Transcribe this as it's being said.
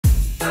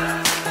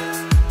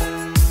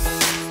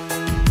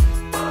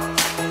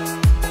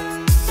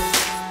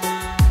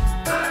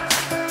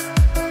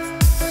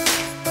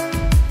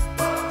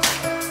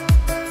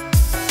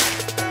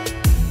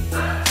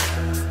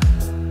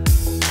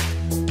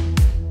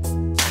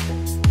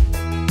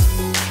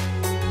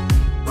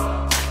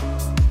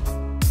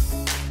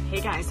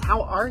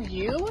how are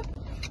you?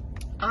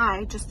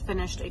 I just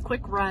finished a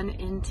quick run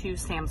into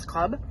Sam's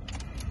Club.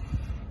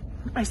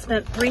 I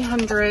spent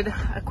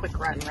a quick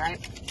run, right?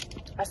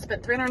 I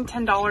spent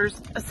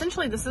 $310.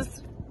 Essentially, this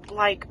is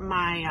like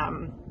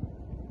my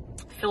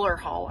filler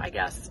haul, I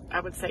guess I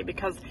would say,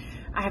 because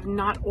I have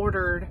not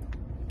ordered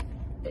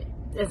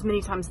as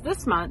many times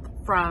this month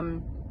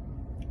from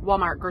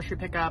Walmart grocery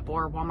pickup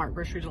or Walmart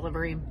grocery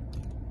delivery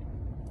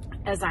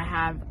as I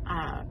have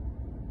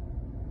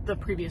the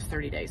previous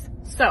 30 days.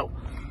 So,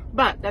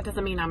 but that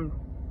doesn't mean I'm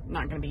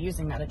not going to be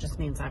using that. It just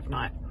means I've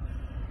not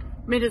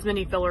made as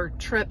many filler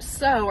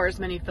trips, or as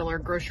many filler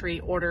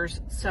grocery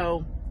orders.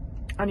 So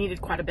I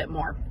needed quite a bit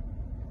more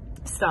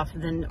stuff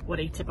than what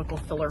a typical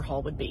filler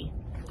haul would be.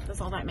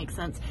 Does all that make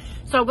sense?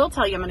 So I will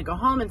tell you, I'm going to go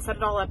home and set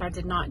it all up. I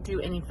did not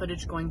do any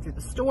footage going through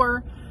the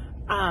store.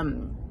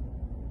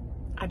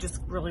 I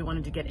just really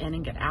wanted to get in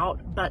and get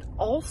out. But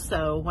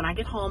also, when I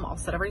get home, I'll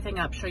set everything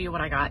up, show you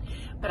what I got.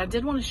 But I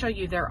did want to show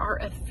you there are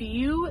a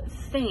few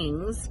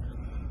things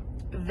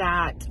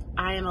that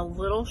I am a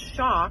little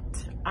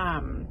shocked.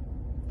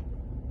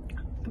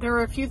 There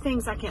are a few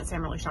things, I can't say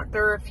I'm really shocked.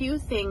 There are a few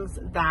things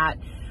that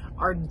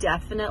are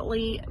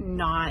definitely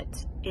not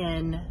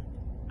in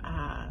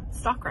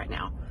stock right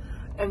now.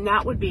 And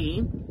that would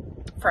be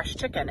fresh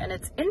chicken. And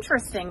it's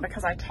interesting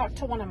because I talked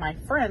to one of my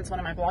friends, one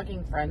of my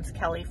blogging friends,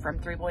 Kelly from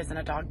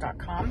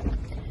 3boysandadog.com.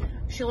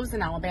 She lives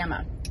in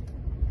Alabama,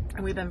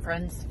 and we've been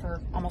friends for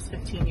almost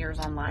 15 years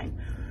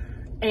online.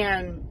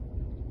 And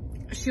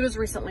she was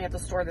recently at the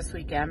store this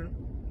weekend.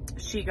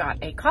 She got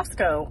a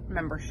Costco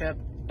membership,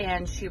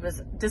 and she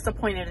was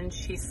disappointed, and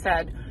she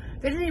said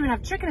they didn't even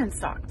have chicken in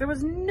stock. There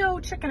was no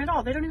chicken at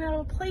all. They don't even have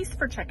a place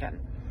for chicken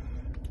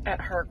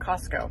at her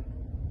Costco,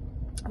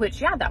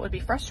 which, yeah, that would be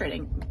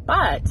frustrating.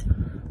 But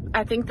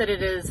I think that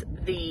it is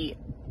the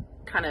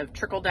kind of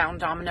trickle down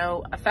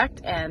domino effect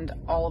and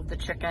all of the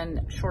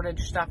chicken shortage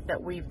stuff that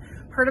we've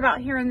heard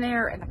about here and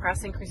there, and the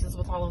price increases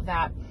with all of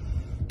that.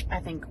 I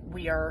think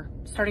we are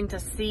starting to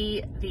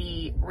see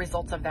the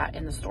results of that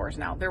in the stores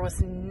now. There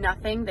was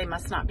nothing. They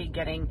must not be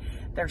getting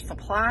their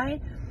supply,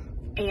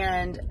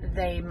 and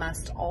they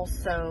must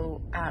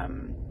also, I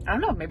don't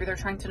know, maybe they're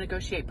trying to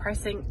negotiate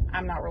pricing.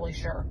 I'm not really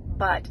sure,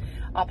 but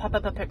I'll pop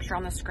up a picture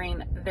on the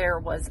screen. There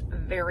was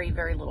very,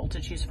 very little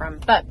to choose from,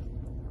 but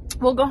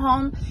we'll go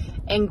home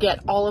and get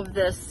all of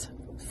this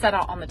set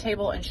out on the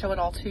table and show it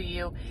all to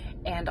you,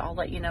 and I'll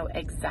let you know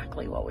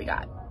exactly what we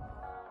got.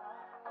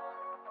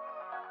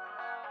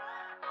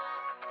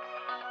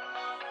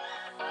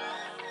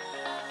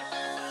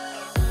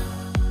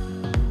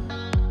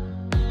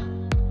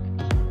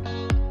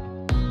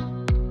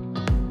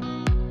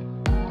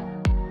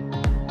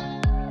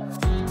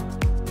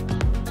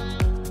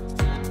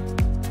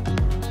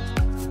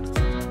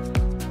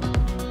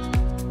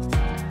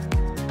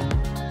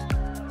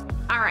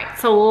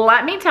 So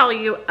let me tell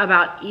you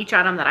about each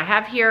item that I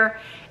have here,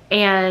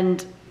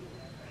 and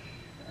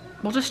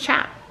we'll just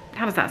chat.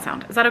 How does that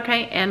sound? Is that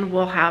okay? And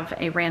we'll have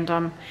a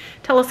random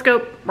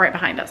telescope right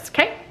behind us,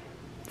 okay?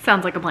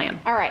 Sounds like a plan.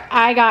 All right,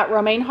 I got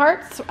romaine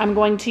hearts. I'm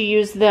going to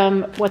use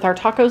them with our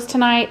tacos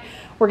tonight.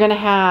 We're gonna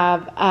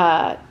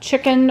have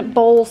chicken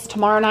bowls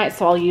tomorrow night,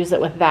 so I'll use it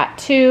with that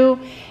too.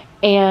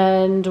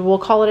 And we'll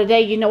call it a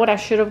day. You know what I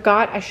should have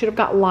got? I should have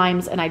got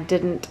limes, and I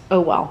didn't.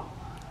 Oh well.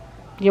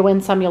 You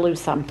win some, you lose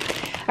some.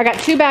 I got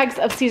 2 bags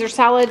of Caesar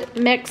salad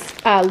mix.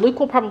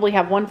 Luke will probably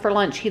have one for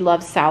lunch. He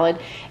loves salad.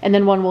 And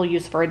then one we'll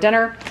use for a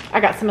dinner.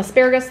 I got some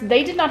asparagus.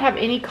 They did not have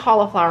any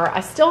cauliflower. I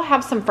still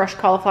have some fresh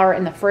cauliflower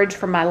in the fridge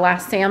from my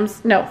last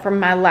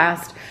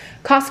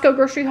Costco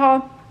grocery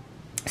haul.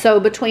 So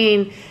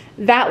between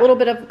that little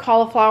bit of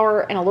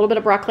cauliflower and a little bit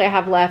of broccoli I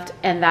have left,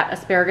 and that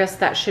asparagus,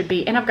 that should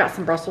be, and I've got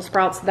some Brussels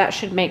sprouts, that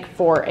should make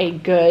for a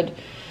good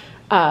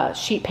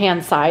sheet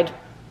pan side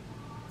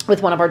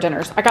with one of our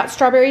dinners. I got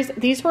strawberries.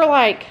 These were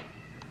like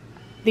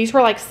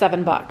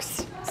 $7.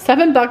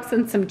 $7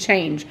 and some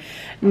change.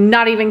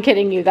 Not even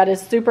kidding you. That is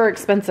super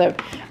expensive.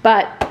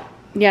 But,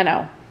 you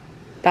know,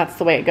 that's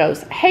the way it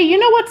goes. Hey, you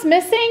know what's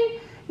missing?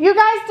 You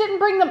guys didn't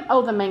bring them.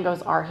 Oh, the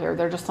mangoes are here.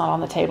 They're just not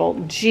on the table.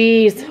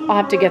 Jeez, I'll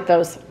have to get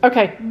those.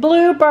 Okay,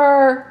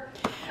 blooper.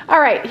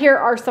 All right, here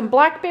are some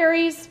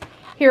blackberries.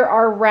 Here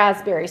are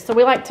raspberries. So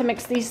we like to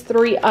mix these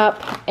 3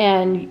 up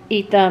and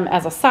eat them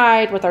as a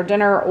side with our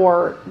dinner,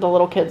 or the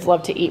little kids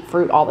love to eat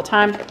fruit all the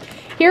time.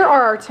 Here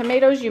are our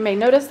tomatoes. You may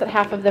notice that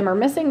half of them are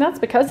missing. That's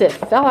because it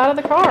fell out of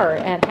the car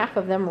and half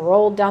of them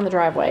rolled down the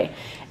driveway.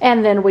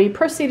 And then we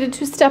proceeded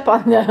to step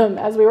on them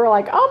as we were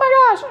like, oh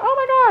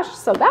my gosh.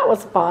 So that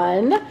was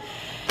fun.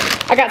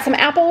 I got some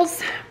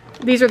apples.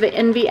 These are the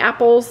Envy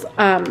apples,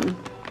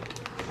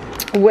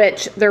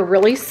 which they're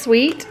really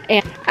sweet.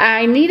 And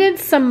I needed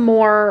some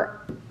more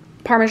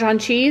Parmesan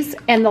cheese,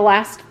 and the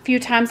last few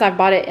times I've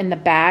bought it in the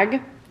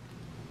bag,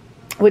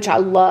 which I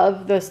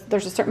love. There's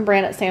a certain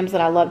brand at Sam's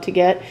that I love to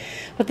get,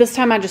 but this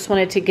time I just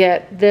wanted to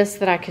get this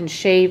that I can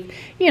shave.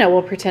 You know,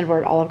 we'll pretend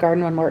we're at Olive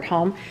Garden when we're at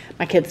home.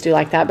 My kids do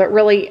like that, but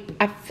really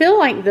I feel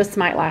like this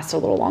might last a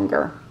little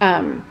longer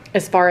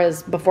as far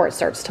as before it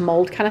starts to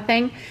mold kind of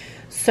thing.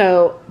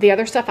 So the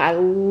other stuff I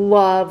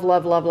love,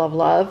 love, love, love,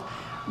 love.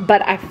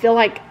 But I feel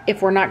like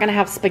if we're not going to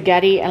have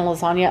spaghetti and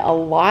lasagna a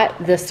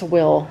lot, this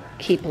will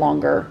keep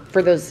longer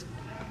for those,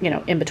 you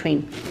know, in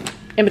between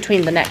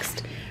the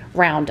next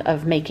round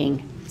of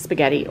making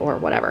spaghetti or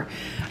whatever.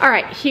 All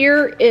right,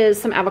 here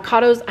is some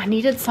avocados. I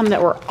needed some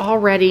that were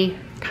already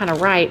kind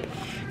of ripe.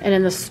 And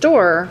in the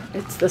store,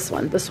 it's this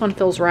one. This one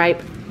feels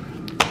ripe.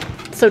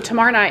 So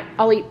tomorrow night,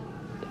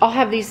 I'll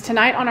have these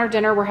tonight on our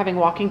dinner. We're having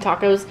walking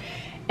tacos.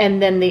 And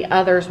then the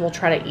others we'll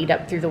try to eat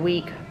up through the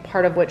week,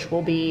 part of which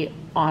will be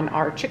on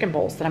our chicken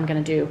bowls that I'm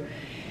gonna do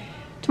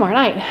tomorrow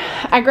night.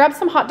 I grabbed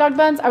some hot dog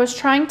buns. I was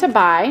trying to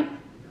buy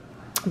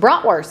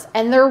bratwurst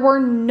and there were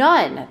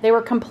none. They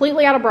were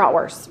completely out of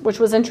bratwurst, which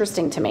was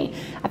interesting to me.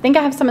 I think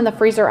I have some in the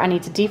freezer. I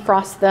need to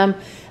defrost them.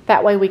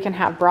 That way we can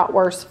have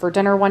bratwurst for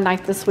dinner one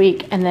night this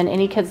week. And then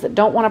any kids that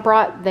don't want a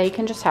brat, they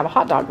can just have a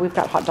hot dog. We've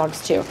got hot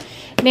dogs too.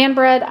 Naan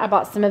bread, I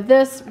bought some of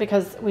this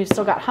because we've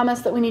still got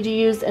hummus that we need to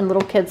use, and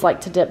little kids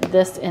like to dip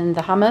this in the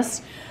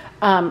hummus,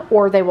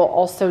 or they will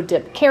also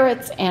dip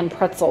carrots and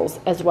pretzels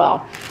as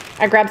well.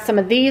 I grabbed some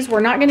of these. We're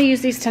not going to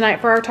use these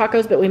tonight for our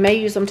tacos, but we may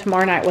use them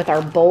tomorrow night with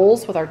our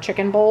bowls, with our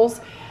chicken bowls.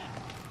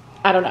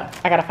 I don't know.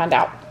 I got to find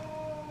out.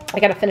 I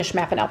got to finish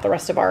mapping out the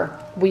rest of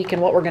our week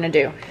and what we're going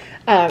to do.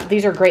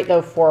 These are great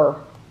though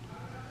for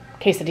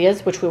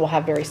quesadillas, which we will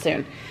have very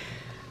soon.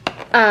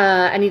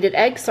 I needed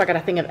eggs, so I got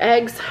a thing of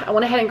eggs. I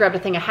went ahead and grabbed a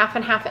thing of half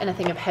and half and a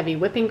thing of heavy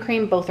whipping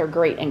cream. Both are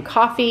great in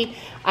coffee.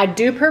 I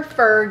do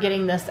prefer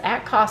getting this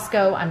at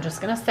Costco. I'm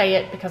just going to say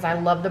it because I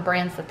love the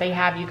brands that they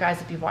have. You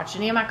guys, if you've watched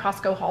any of my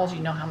Costco hauls,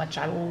 you know how much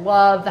I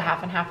love the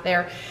half and half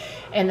there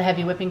and the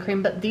heavy whipping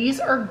cream. But these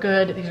are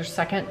good.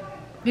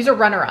 These are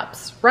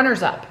runner-ups.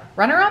 Runners-up.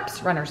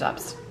 Runner-ups?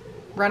 Runners-ups.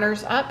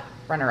 Runners-up?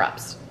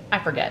 Runner-ups. I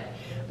forget.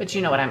 But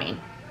you know what I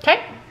mean.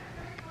 Okay?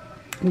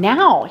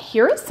 Now,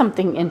 here is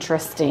something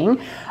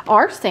interesting.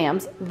 Our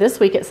Sam's, this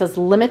week it says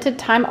limited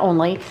time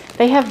only.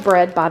 They have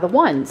bread by the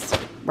ones,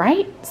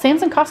 right?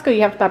 Sam's and Costco,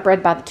 you have to buy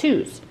bread by the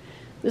twos.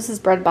 This is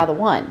bread by the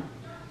one.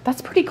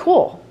 That's pretty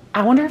cool.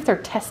 I wonder if they're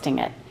testing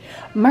it.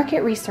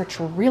 Market research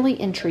really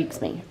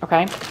intrigues me,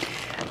 okay?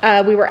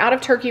 We were out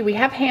of turkey. We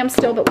have ham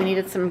still, but we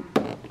needed some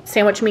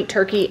sandwich meat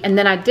turkey. And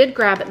then I did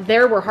grab,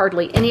 there were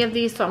hardly any of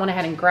these, so I went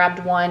ahead and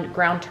grabbed one,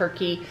 ground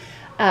turkey.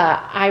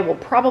 I will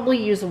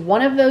probably use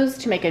one of those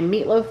to make a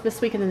meatloaf this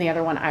week, and then the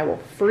other one I will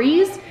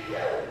freeze.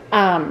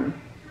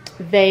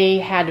 They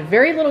had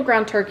very little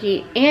ground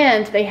turkey,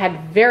 and they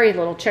had very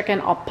little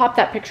chicken. I'll pop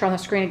that picture on the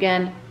screen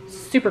again.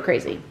 Super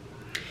crazy.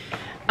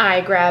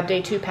 I grabbed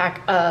a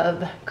 2-pack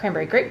of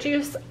cranberry grape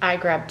juice. I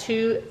grabbed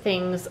 2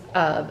 things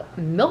of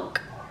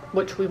milk,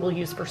 which we will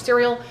use for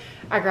cereal.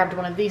 I grabbed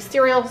one of these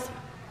cereals.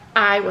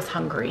 I was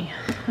hungry,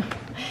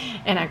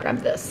 and I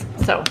grabbed this.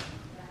 So,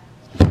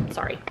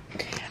 sorry.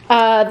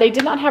 They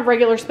did not have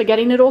regular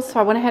spaghetti noodles, so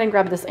I went ahead and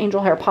grabbed this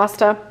angel hair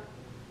pasta.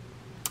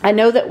 I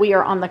know that we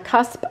are on the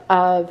cusp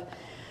of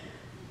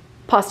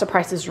pasta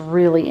prices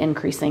really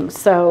increasing,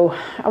 so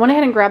I went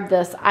ahead and grabbed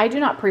this. I do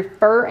not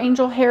prefer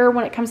angel hair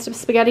when it comes to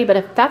spaghetti, but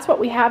if that's what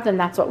we have, then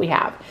that's what we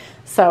have.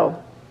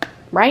 So,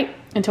 right?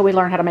 Until we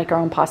learn how to make our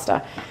own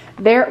pasta.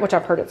 There, which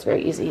I've heard it's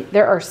very easy.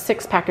 There are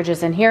 6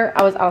 packages in here.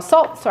 I was out of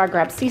salt, so I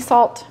grabbed sea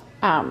salt.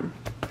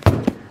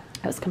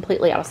 I was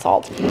completely out of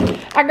salt.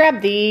 I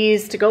grabbed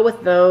these to go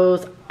with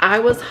those. I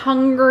was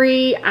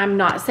hungry. I'm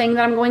not saying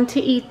that I'm going to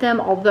eat them,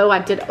 although I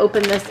did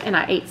open this and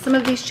I ate some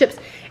of these chips.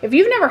 If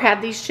you've never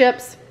had these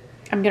chips,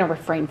 I'm going to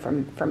refrain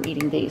from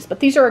eating these.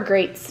 But these are a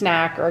great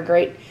snack or a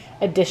great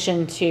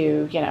addition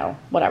to, you know,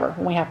 whatever,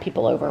 when we have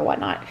people over or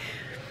whatnot.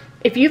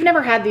 If you've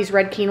never had these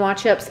red quinoa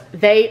chips,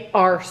 they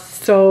are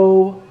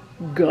so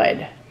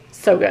good.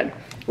 So good.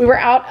 We were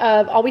out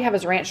of, all we have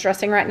is ranch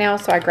dressing right now,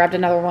 so I grabbed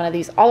another one of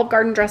these Olive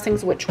Garden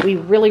dressings, which we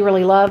really,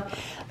 really love.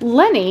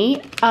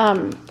 Lenny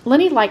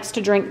likes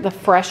to drink the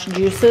fresh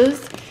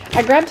juices.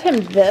 I grabbed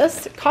him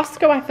this.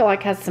 Costco, I feel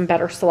like, has some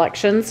better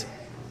selections,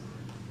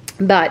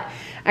 but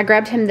I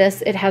grabbed him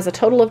this. It has a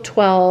total of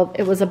 12.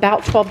 It was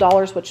about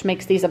 $12, which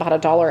makes these about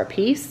 $1 a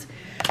piece.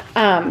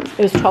 It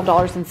was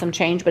 $12 and some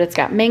change, but it's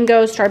got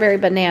mango, strawberry,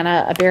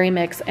 banana, a berry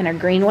mix, and a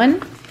green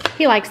one.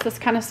 He likes this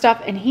kind of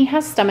stuff, and he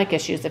has stomach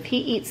issues. If he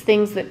eats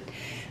things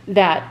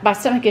that by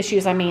stomach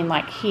issues, I mean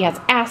like he has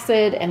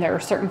acid, and there are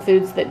certain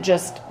foods that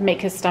just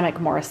make his stomach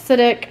more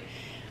acidic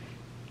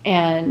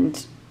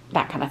and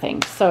that kind of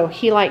thing. So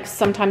he likes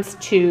sometimes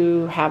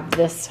to have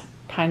this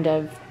kind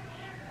of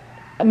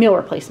a meal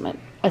replacement,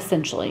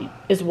 essentially,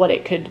 is what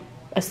it could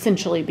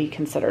essentially be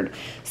considered.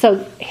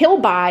 So he'll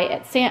buy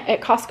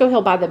at Costco,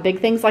 he'll buy the big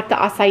things like the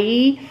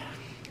acai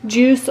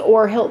juice,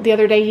 or the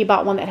other day he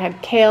bought one that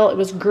had kale. It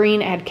was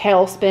green, it had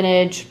kale,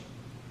 spinach,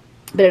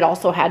 but it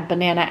also had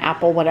banana,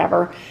 apple,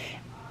 whatever.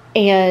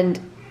 And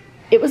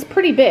it was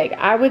pretty big.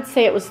 I would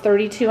say it was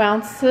 32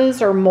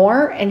 ounces or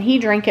more, and he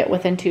drank it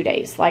within 2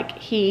 days. Like,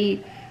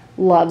 he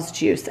loves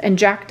juice, and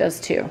Jack does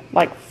too.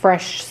 Like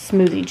fresh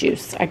smoothie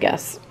juice, I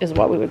guess, is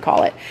what we would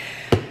call it.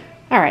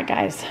 All right,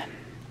 guys.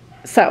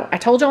 So I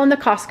told y'all in the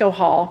Costco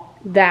haul,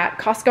 that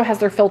Costco has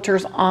their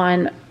filters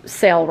on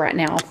sale right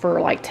now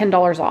for like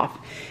 $10 off.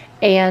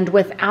 And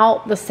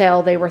without the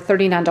sale, they were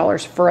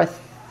 $39 for a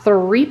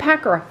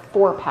 3-pack or a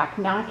 4-pack.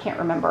 Now I can't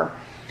remember.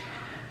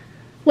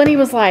 Lenny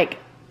was like,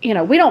 you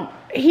know,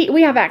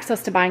 we have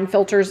access to buying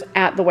filters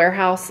at the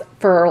warehouse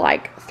for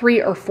like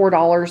 $3 or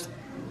 $4,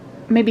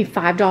 maybe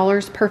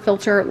 $5 per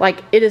filter.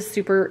 Like, it is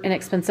super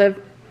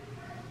inexpensive.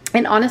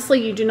 And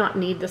honestly, you do not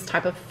need this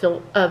type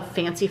of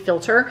fancy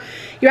filter.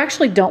 You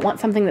actually don't want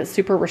something that's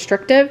super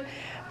restrictive,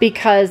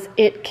 because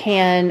it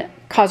can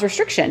cause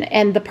restriction.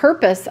 And the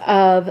purpose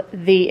of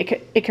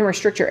it can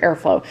restrict your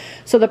airflow.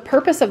 So the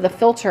purpose of the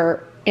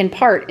filter in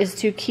part is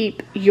to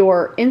keep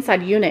your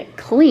inside unit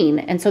clean.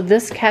 And so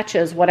this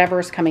catches whatever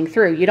is coming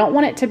through. You don't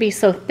want it to be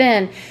so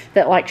thin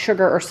that like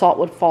sugar or salt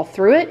would fall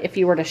through it if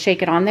you were to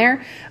shake it on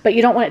there, but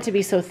you don't want it to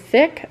be so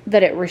thick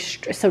that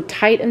so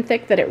tight and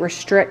thick that it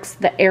restricts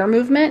the air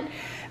movement.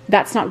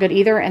 That's not good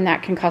either, and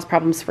that can cause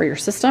problems for your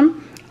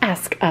system.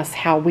 Ask us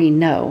how we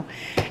know.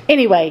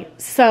 Anyway,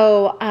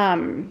 so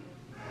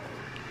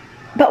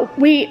but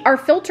our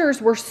filters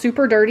were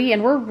super dirty,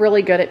 and we're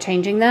really good at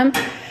changing them.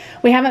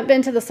 We haven't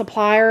been to the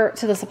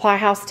supply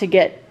house to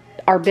get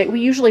our big.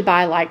 We usually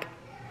buy like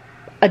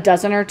a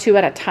dozen or two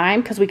at a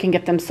time, because we can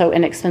get them so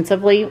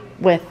inexpensively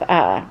with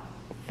from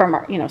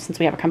our, you know, since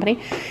we have a company.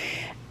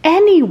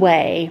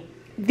 Anyway,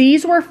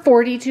 these were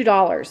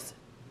 $42.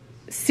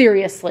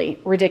 Seriously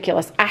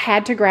ridiculous. I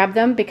had to grab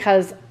them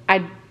because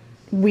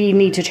we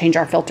need to change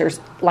our filters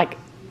like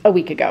a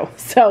week ago.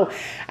 So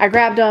I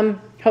grabbed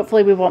them.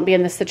 Hopefully we won't be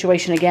in this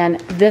situation again.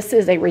 This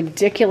is a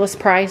ridiculous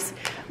price,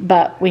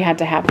 but we had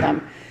to have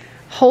them.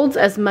 Holds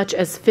as much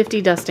as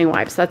 50 dusting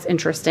wipes. That's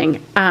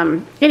interesting.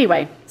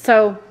 Anyway,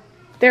 so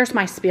there's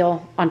my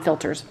spiel on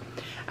filters.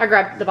 I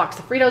grabbed the box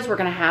of Fritos. We're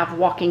going to have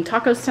walking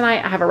tacos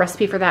tonight. I have a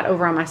recipe for that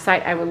over on my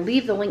site. I will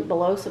leave the link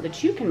below so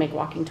that you can make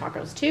walking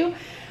tacos too.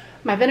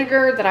 My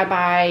vinegar that I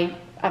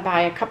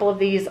buy a couple of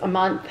these a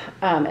month,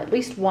 at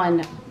least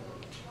one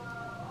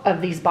of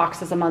these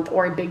boxes a month,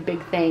 or a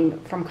big thing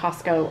from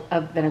Costco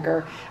of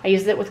vinegar. I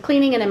use it with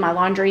cleaning and in my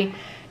laundry.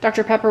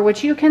 Dr. Pepper,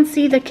 which you can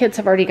see the kids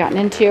have already gotten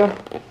into.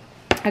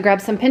 I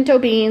grabbed some pinto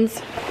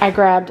beans. I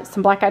grabbed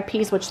some black-eyed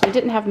peas, which they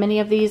didn't have many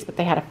of these, but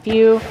they had a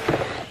few.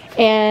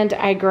 And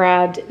I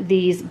grabbed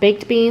these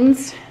baked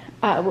beans.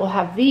 We'll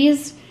have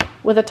these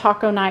with a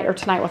taco night, or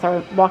tonight with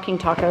our walking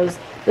tacos.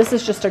 This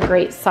is just a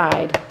great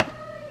side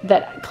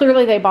that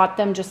clearly they bought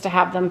them just to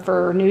have them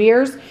for New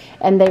Year's,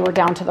 and they were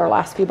down to their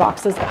last few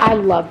boxes. I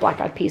love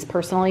black-eyed peas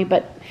personally,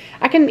 but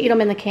I can eat them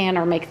in the can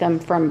or make them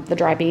from the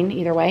dry bean,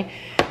 either way.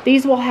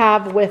 These we'll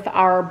have with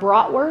our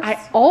bratwurst.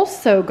 I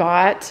also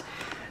got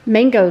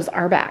mangoes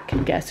are back.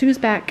 Guess who's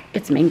back?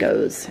 It's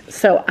mangoes.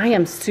 So I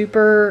am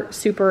super,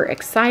 super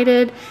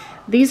excited.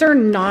 These are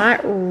not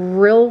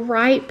real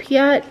ripe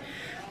yet,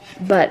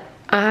 but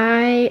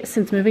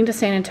since moving to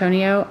San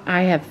Antonio,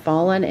 I have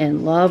fallen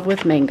in love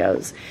with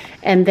mangoes,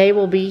 and they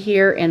will be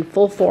here in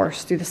full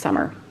force through the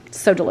summer.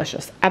 So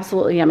delicious.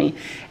 Absolutely yummy.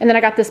 And then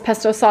I got this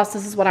pesto sauce.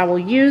 This is what I will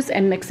use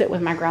and mix it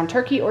with my ground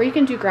turkey, or you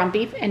can do ground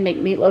beef and make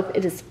meatloaf.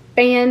 It is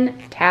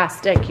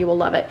fantastic. You will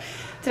love it.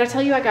 Did I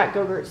tell you I got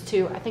Go-Gurts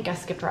too? I think I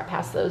skipped right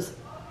past those.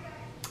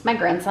 My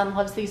grandson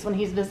loves these when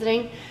he's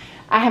visiting.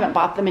 I haven't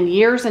bought them in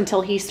years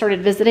until he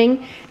started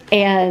visiting,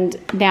 and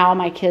now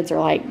my kids are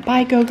like,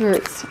 buy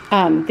Go-Gurts.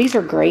 These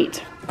are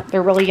great.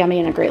 They're really yummy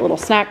and a great little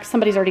snack.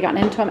 Somebody's already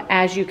gotten into them,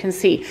 as you can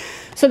see.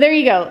 So there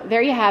you go.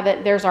 There you have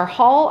it. There's our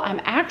haul. I'm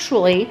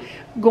actually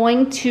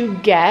going to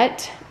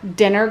get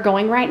dinner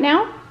going right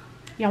now.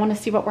 Y'all want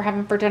to see what we're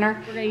having for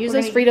dinner? We're going to use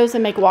those Fritos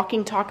and make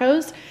walking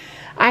tacos.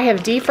 I have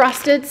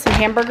defrosted some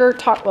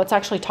well, it's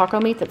actually taco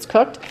meat that's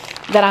cooked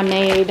that I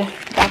made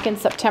back in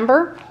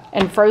September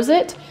and froze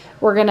it.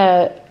 We're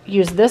gonna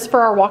use this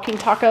for our walking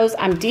tacos.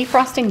 I'm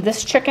defrosting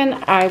this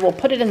chicken. I will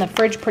put it in the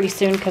fridge pretty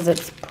soon because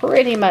it's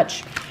pretty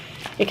much,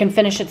 it can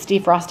finish its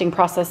defrosting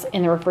process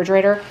in the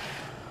refrigerator.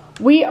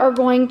 We are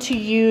going to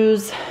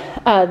use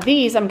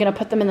these. I'm gonna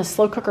put them in the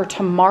slow cooker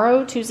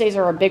tomorrow. Tuesdays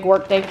are a big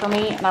work day for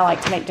me, and I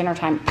like to make dinner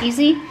time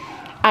easy.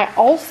 I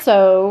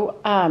also,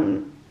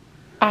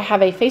 I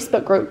have a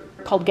Facebook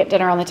group called Get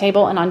Dinner on the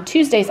Table, and on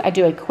Tuesdays I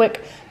do a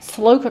quick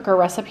slow cooker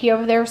recipe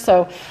over there.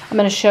 So I'm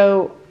going to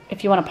show,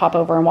 if you want to pop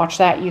over and watch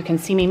that, you can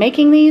see me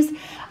making these.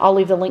 I'll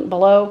leave the link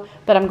below,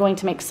 but I'm going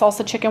to make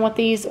salsa chicken with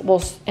these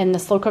in the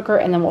slow cooker,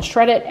 and then we'll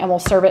shred it and we'll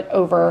serve it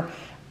over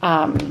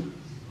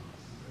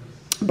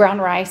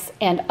brown rice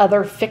and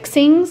other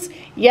fixings.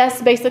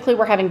 Yes, basically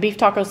we're having beef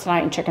tacos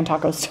tonight and chicken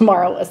tacos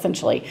tomorrow,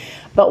 essentially,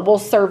 but we'll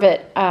serve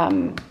it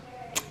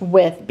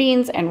with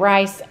beans and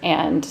rice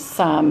and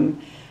some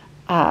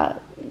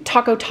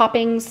taco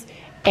toppings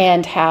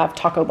and have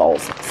taco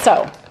bowls.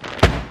 So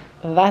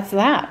that's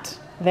that.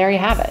 There you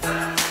have it.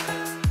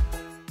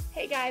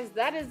 Hey guys,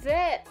 that is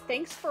it.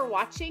 Thanks for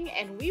watching,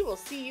 and we will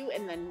see you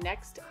in the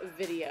next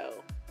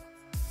video.